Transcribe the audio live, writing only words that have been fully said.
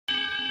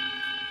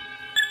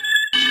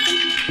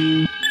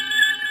In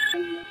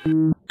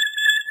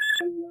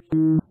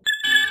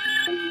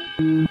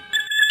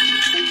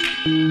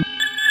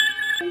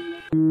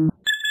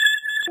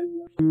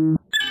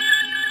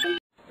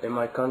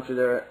my country,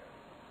 they're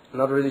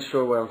not really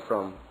sure where I'm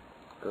from,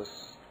 because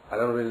I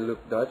don't really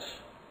look Dutch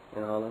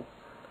in Holland.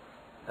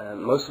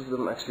 And most of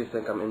them actually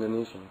think I'm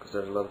Indonesian, because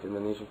there's a lot of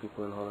Indonesian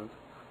people in Holland.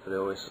 So they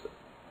always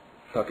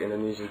talk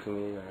Indonesian to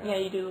me. Yeah,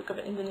 you do look a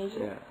bit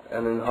Indonesian. Yeah,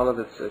 and in Holland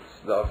it's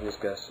the obvious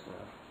guess,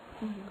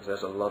 because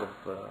there's a lot of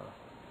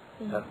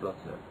half-bloods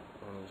there,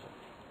 Indonesian.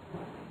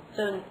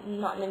 So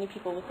not many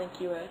people would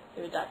think you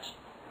were Dutch,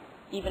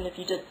 even if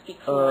you did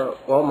speak fluent.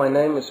 Well, my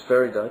name is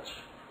very Dutch,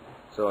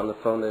 so on the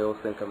phone they all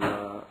think I'm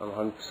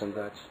 100%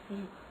 Dutch.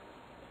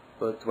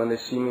 But when they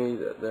see me,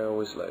 they're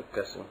always like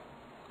guessing.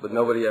 But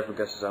nobody ever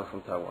guesses I'm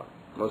from Taiwan.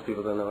 Most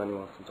people don't know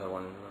anyone from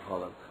Taiwan in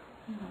Holland.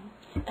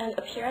 And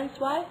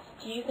appearance-wise,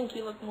 do you think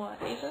you look more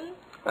Asian?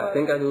 I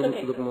think I do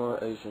look more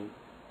Asian.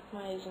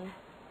 More Asian.